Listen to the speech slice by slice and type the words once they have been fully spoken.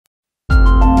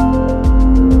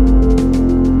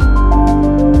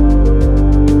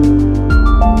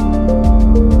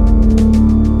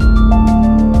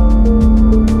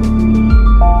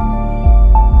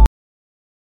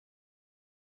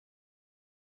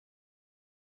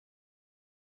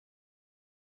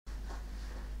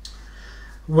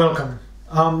Welcome.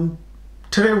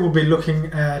 Today we'll be looking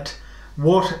at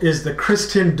what is the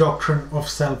Christian doctrine of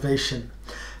salvation.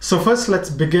 So first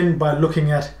let's begin by looking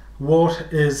at what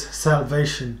is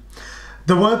salvation.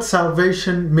 The word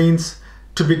salvation means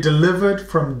to be delivered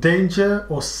from danger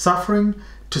or suffering,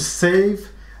 to save,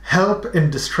 help in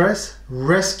distress,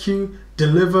 rescue,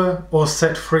 deliver, or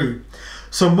set free.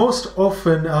 So most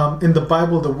often in the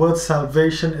Bible, the word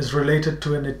salvation is related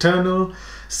to an eternal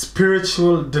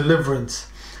spiritual deliverance.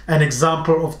 An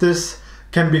example of this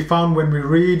can be found when we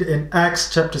read in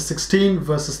Acts chapter 16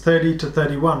 verses 30 to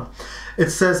 31. It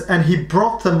says, "And he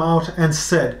brought them out and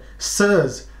said,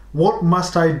 'Sirs, what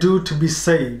must I do to be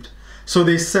saved?' So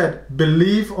they said,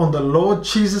 'Believe on the Lord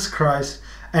Jesus Christ,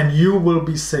 and you will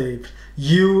be saved,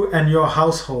 you and your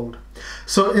household.'"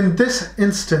 So in this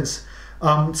instance,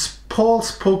 Paul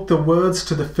spoke the words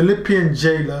to the Philippian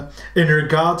jailer in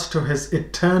regards to his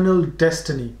eternal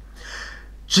destiny.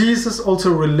 Jesus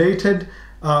also related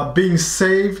being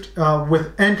saved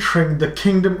with entering the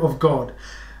kingdom of God.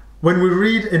 When we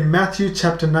read in Matthew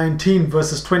chapter 19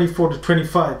 verses 24 to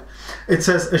 25, it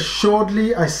says,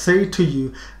 "Assuredly I say to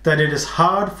you that it is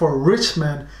hard for a rich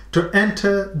man to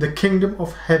enter the kingdom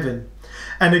of heaven.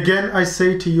 And again I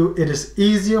say to you, it is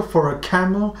easier for a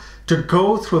camel to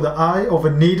go through the eye of a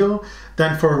needle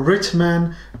than for a rich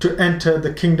man to enter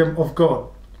the kingdom of God."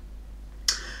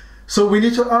 So we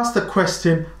need to ask the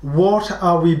question, what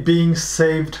are we being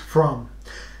saved from?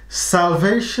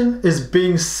 Salvation is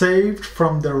being saved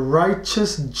from the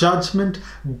righteous judgment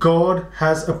God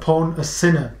has upon a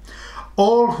sinner.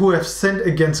 All who have sinned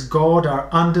against God are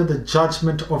under the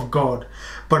judgment of God.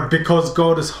 But because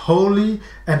God is holy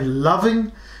and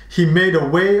loving, He made a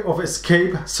way of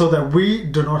escape so that we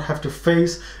do not have to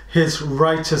face His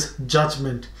righteous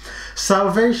judgment.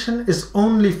 Salvation is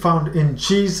only found in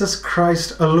Jesus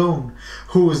Christ alone,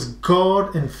 who is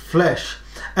God in flesh.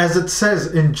 As it says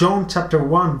in John chapter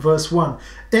 1 verse 1,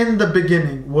 "In the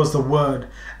beginning was the Word,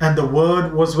 and the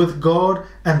Word was with God,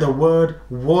 and the Word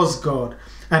was God."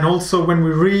 And also when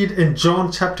we read in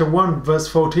John chapter 1 verse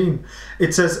 14,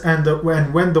 it says, and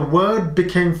when the Word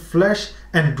became flesh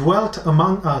and dwelt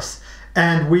among us,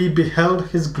 and we beheld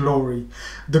His glory,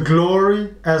 the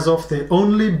glory as of the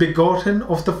only begotten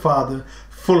of the Father,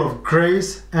 full of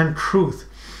grace and truth.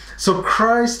 So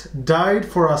Christ died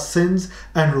for our sins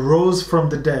and rose from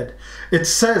the dead. It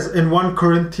says in 1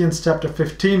 Corinthians chapter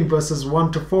 15 verses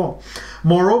 1 to 4,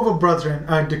 "Moreover, brethren,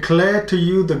 I declare to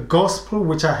you the gospel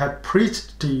which I have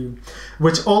preached to you,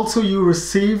 which also you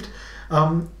received,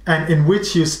 and in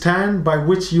which you stand, by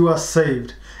which you are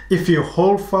saved, if you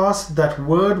hold fast that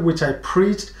word which I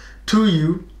preached to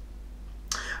you,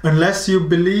 unless you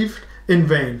believed in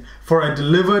vain. For I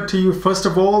delivered to you first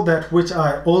of all that which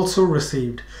I also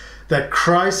received, that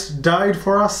Christ died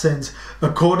for our sins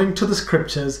according to the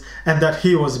Scriptures, and that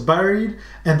He was buried,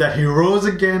 and that He rose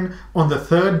again on the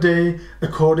third day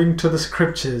according to the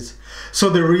Scriptures." So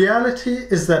the reality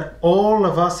is that all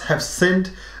of us have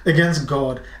sinned against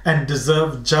God and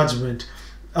deserve judgment.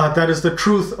 That is the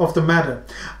truth of the matter.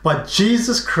 But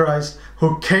Jesus Christ,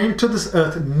 who came to this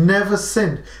earth, never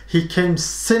sinned. He came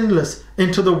sinless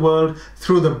into the world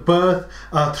through the birth,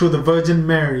 through the Virgin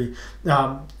Mary.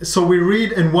 So we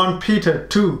read in 1 Peter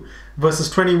 2 verses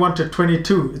 21 to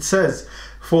 22, it says,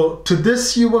 "For to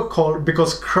this you were called,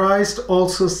 because Christ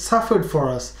also suffered for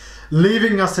us,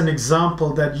 leaving us an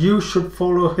example that you should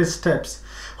follow His steps,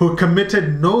 who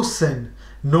committed no sin,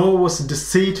 nor was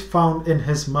deceit found in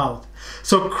His mouth."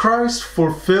 So Christ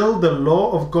fulfilled the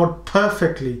law of God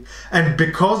perfectly, and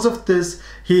because of this,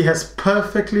 He is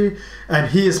perfectly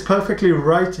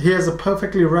right. He has a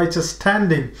perfectly righteous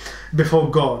standing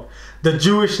before God. The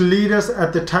Jewish leaders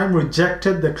at the time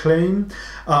rejected the claim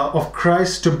of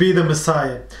Christ to be the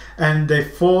Messiah, and they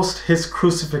forced His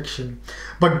crucifixion.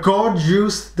 But God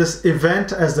used this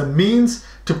event as a means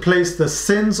to place the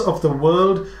sins of the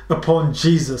world upon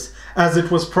Jesus. As it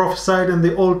was prophesied in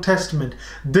the Old Testament,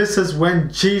 this is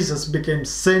when Jesus became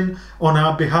sin on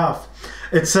our behalf.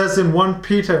 It says in 1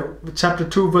 Peter chapter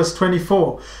 2 verse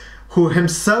 24, "Who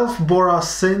Himself bore our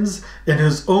sins in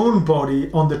His own body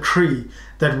on the tree,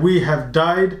 that we have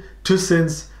died to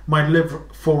sins, might live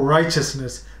for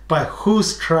righteousness, by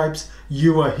whose stripes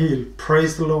you are healed."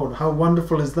 Praise the Lord. How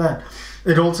wonderful is that?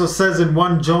 It also says in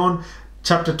 1 John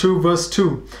chapter 2 verse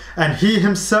 2, "And He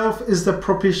Himself is the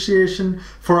propitiation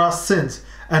for our sins,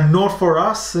 and not for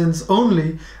our sins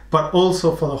only, but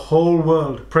also for the whole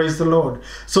world." Praise the Lord.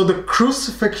 So the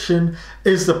crucifixion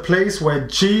is the place where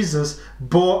Jesus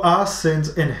bore our sins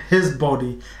in His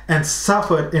body and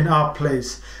suffered in our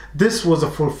place. this was a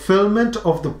fulfillment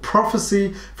of the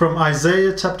prophecy from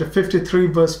Isaiah chapter 53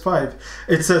 verse 5.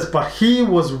 It says, "But he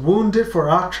was wounded for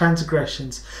our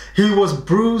transgressions. He was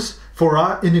bruised for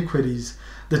our iniquities.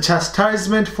 The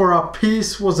chastisement for our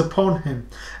peace was upon him,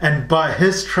 and by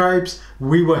his stripes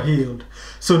we were healed."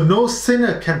 So no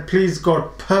sinner can please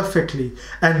God perfectly,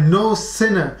 and no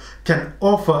sinner can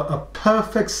offer a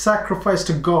perfect sacrifice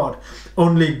to God.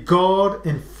 Only God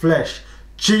in flesh,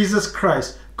 Jesus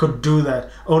Christ, could do that.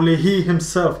 Only he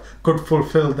himself could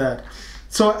fulfill that.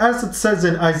 So as it says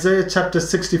in Isaiah chapter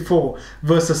 64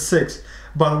 verses 6,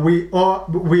 "But we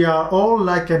are all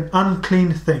like an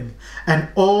unclean thing, and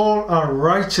all our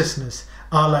righteousness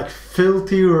are like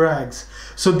filthy rags.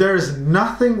 So there is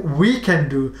nothing we can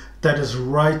do that is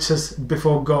righteous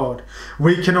before God."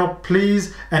 We cannot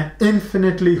please an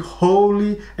infinitely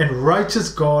holy and righteous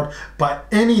God by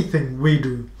anything we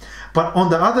do. But on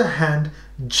the other hand,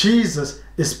 Jesus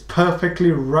is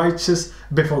perfectly righteous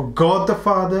before God the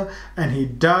Father, and he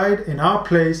died in our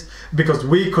place because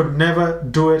we could never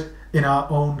do it in our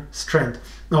own strength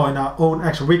or in our own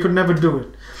action. We could never do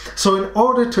it. So in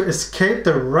order to escape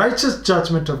the righteous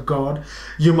judgment of God,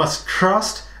 you must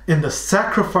trust in the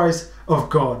sacrifice of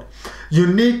God. You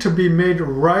need to be made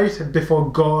right before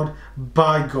God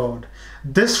by God.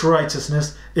 This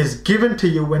righteousness is given to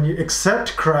you when you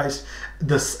accept Christ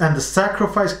and the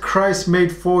sacrifice Christ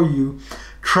made for you.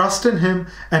 Trust in him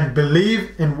and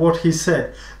believe in what he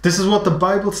said. This is what the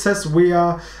Bible says. We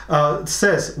are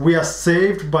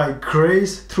saved by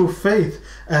grace through faith,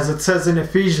 as it says in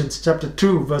Ephesians chapter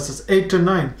 2 verses 8 to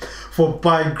 9. "For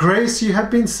by grace you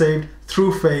have been saved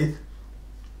through faith,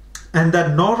 and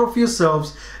that not of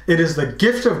yourselves, it is the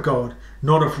gift of God,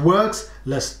 not of works,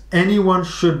 lest anyone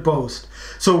should boast."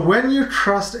 So when you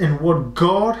trust in what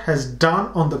God has done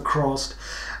on the cross,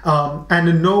 and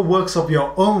in no works of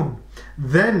your own,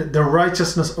 then the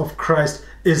righteousness of Christ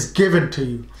is given to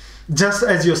you, just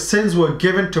as your sins were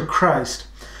given to Christ.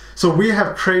 So we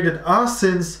have traded our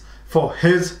sins for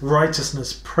his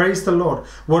righteousness. Praise the Lord.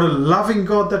 What a loving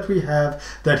God that we have,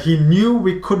 that he knew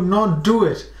we could not do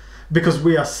it because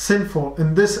we are sinful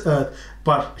in this earth.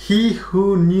 But he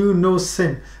who knew no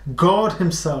sin, God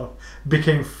himself,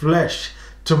 became flesh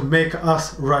to make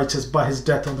us righteous by his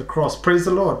death on the cross. Praise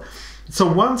the Lord. So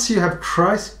once you have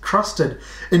trusted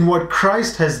in what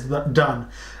Christ has done,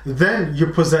 then you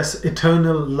possess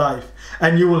eternal life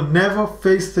and you will never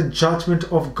face the judgment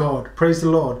of God. Praise the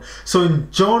Lord. So in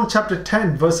John chapter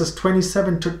 10 verses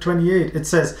 27 to 28, it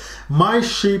says, "My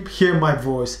sheep hear my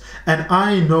voice, and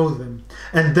I know them,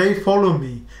 and they follow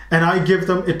me, and I give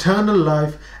them eternal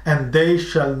life, and they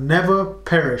shall never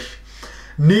perish.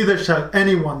 Neither shall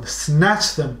anyone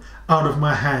snatch them out of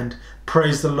my hand."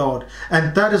 Praise the Lord.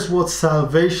 And that is what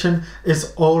salvation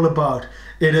is all about.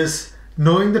 It is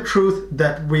knowing the truth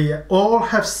that we all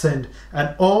have sinned and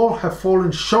all have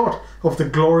fallen short of the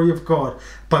glory of God.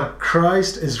 But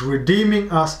Christ is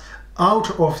redeeming us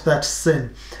out of that sin,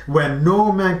 where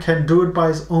no man can do it by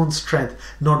his own strength,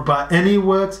 not by any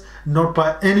works, not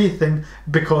by anything,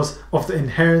 because of the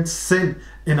inherent sin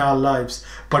in our lives.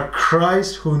 But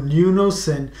Christ, who knew no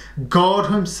sin, God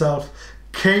himself,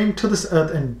 came to this earth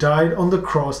and died on the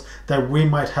cross that we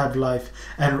might have life.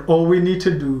 And all we need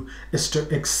to do is to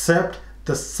accept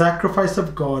the sacrifice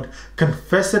of God,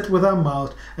 confess it with our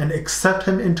mouth, and accept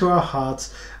him into our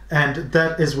hearts. And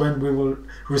that is when we will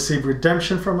receive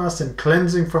redemption from our sin,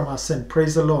 cleansing from our sin.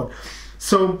 Praise the Lord.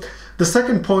 So the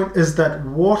second point is that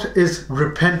what is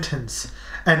repentance,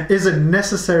 and is it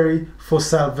necessary for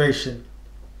salvation?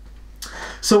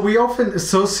 So we often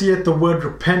associate the word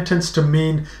repentance to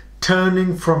mean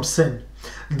turning from sin.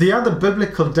 The other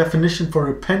biblical definition for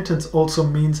repentance also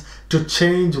means to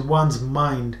change one's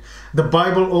mind. The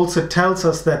Bible also tells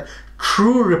us that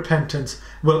true repentance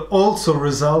will also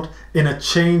result in a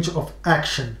change of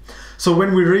action. So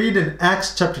when we read in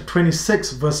Acts chapter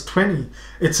 26 verse 20,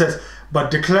 it says, "But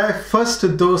declare first to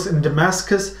those in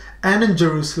Damascus and in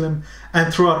Jerusalem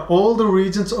and throughout all the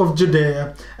regions of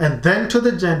Judea, and then to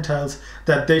the Gentiles,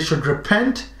 that they should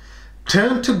repent,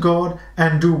 turn to God,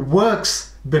 and do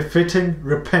works befitting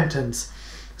repentance."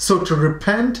 So to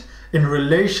repent in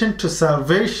relation to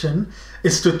salvation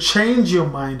is to change your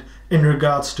mind in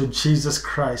regards to Jesus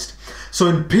Christ. So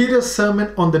in Peter's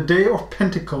sermon on the day of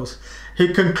Pentecost, he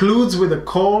concludes with a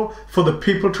call for the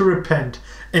people to repent.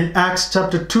 In Acts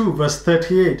chapter 2 verse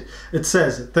 38, it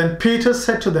says, "Then Peter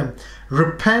said to them,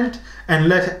 Repent, and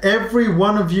let every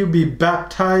one of you be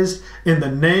baptized in the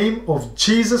name of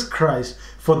Jesus Christ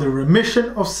for the remission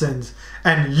of sins,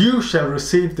 and you shall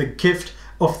receive the gift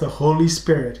of the Holy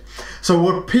Spirit. So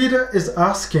what Peter is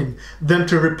asking them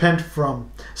to repent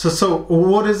from. So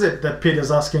what is it that Peter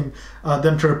is asking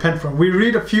them to repent from? We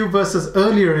read a few verses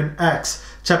earlier in Acts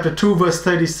chapter 2 verse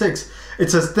 36. It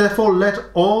says, "Therefore let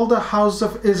all the house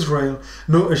of Israel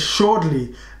know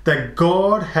assuredly that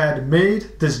God had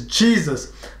made this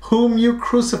Jesus, whom you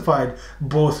crucified,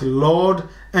 both Lord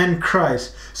and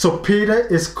Christ." So Peter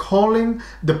is calling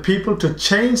the people to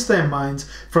change their minds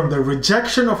from the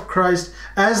rejection of Christ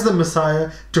as the Messiah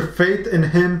to faith in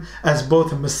him as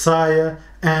both Messiah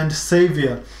and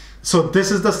Savior. So this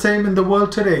is the same in the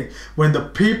world today. When the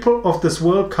people of this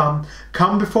world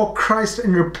come before Christ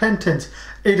in repentance,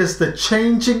 it is the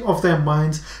changing of their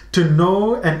minds to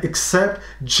know and accept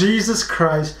Jesus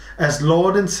Christ as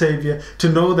Lord and Savior, to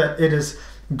know that it is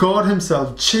God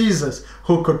himself, Jesus,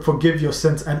 who could forgive your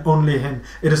sins, and only him.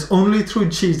 It is only through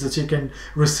Jesus you can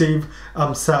receive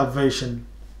salvation.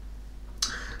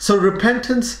 So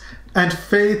repentance and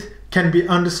faith can be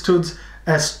understood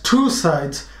as two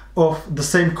sides of the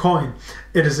same coin.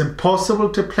 It is impossible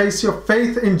to place your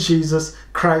faith in Jesus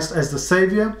Christ as the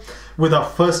Savior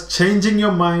without first changing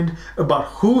your mind about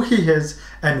who he is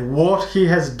and what he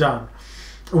has done.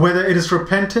 Whether it is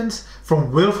repentance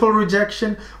from willful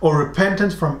rejection or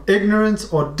repentance from ignorance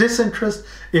or disinterest,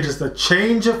 it is the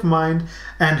change of mind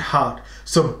and heart.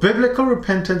 So biblical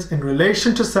repentance in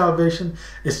relation to salvation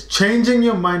is changing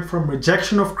your mind from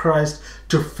rejection of Christ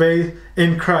to faith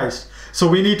in Christ. So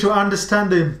we need to understand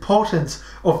the importance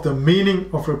of the meaning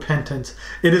of repentance.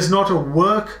 It is not a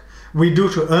work we do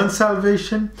to earn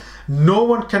salvation. No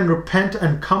one can repent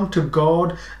and come to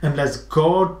God unless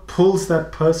God pulls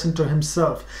that person to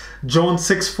himself. John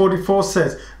 6:44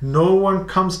 says, "No one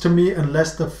comes to me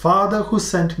unless the Father who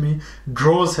sent me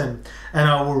draws him, and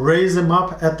I will raise him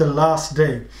up at the last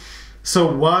day." So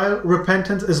while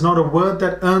repentance is not a word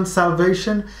that earns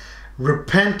salvation,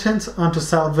 repentance unto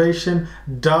salvation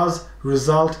does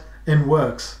result in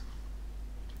works.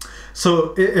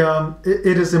 So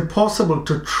it is impossible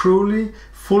to truly,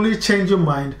 fully change your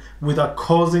mind without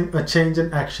causing a change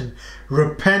in action.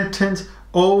 Repentance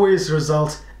always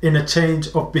results in a change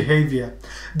of behavior.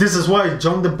 This is why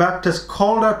John the Baptist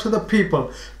called out to the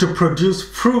people to produce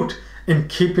fruit in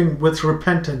keeping with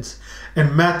repentance.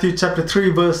 In Matthew chapter 3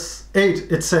 verse 8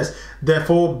 it says,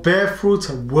 "Therefore bear fruits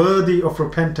worthy of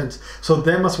repentance." So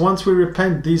once we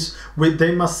repent,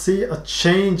 they must see a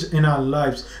change in our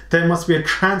lives. There must be a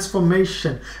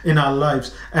transformation in our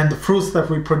lives, and the fruits that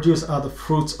we produce are the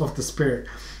fruits of the Spirit.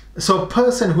 So a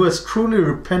person who has truly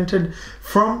repented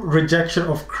from rejection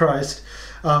of Christ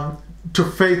to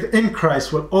faith in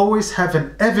Christ will always have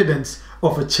an evidence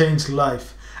of a changed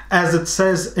life. As it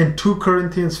says in 2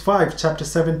 Corinthians 5 chapter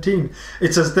 17,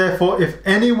 it says, "Therefore if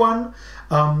anyone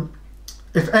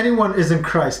is in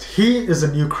Christ, he is a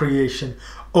new creation.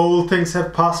 Old things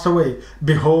have passed away.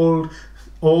 Behold,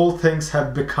 all things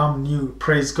have become new."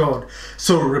 Praise God.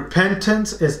 So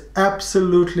repentance is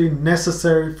absolutely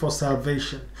necessary for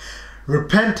salvation.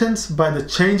 Repentance by the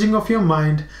changing of your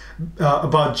mind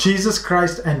about Jesus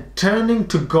Christ and turning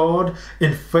to God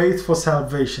in faith for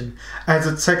salvation. As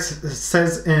it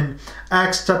says in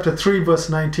Acts chapter 3 verse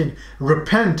 19,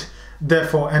 "Repent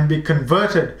therefore and be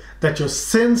converted, that your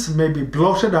sins may be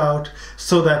blotted out,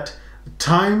 so that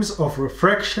times of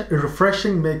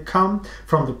refreshing may come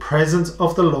from the presence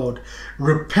of the Lord."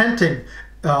 Repenting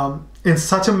in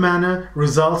such a manner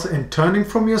results in turning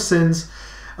from your sins,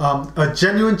 a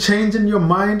genuine change in your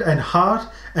mind and heart,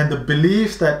 and the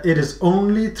belief that it is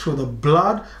only through the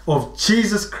blood of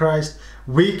Jesus Christ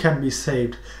we can be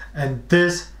saved. And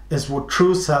this is what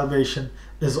true salvation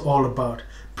is all about.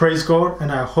 Praise God,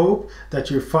 and I hope that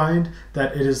you find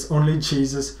that it is only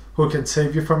Jesus who can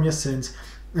save you from your sins,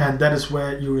 and that is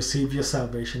where you receive your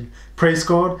salvation. Praise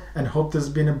God, and hope this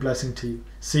has been a blessing to you.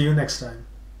 See you next time.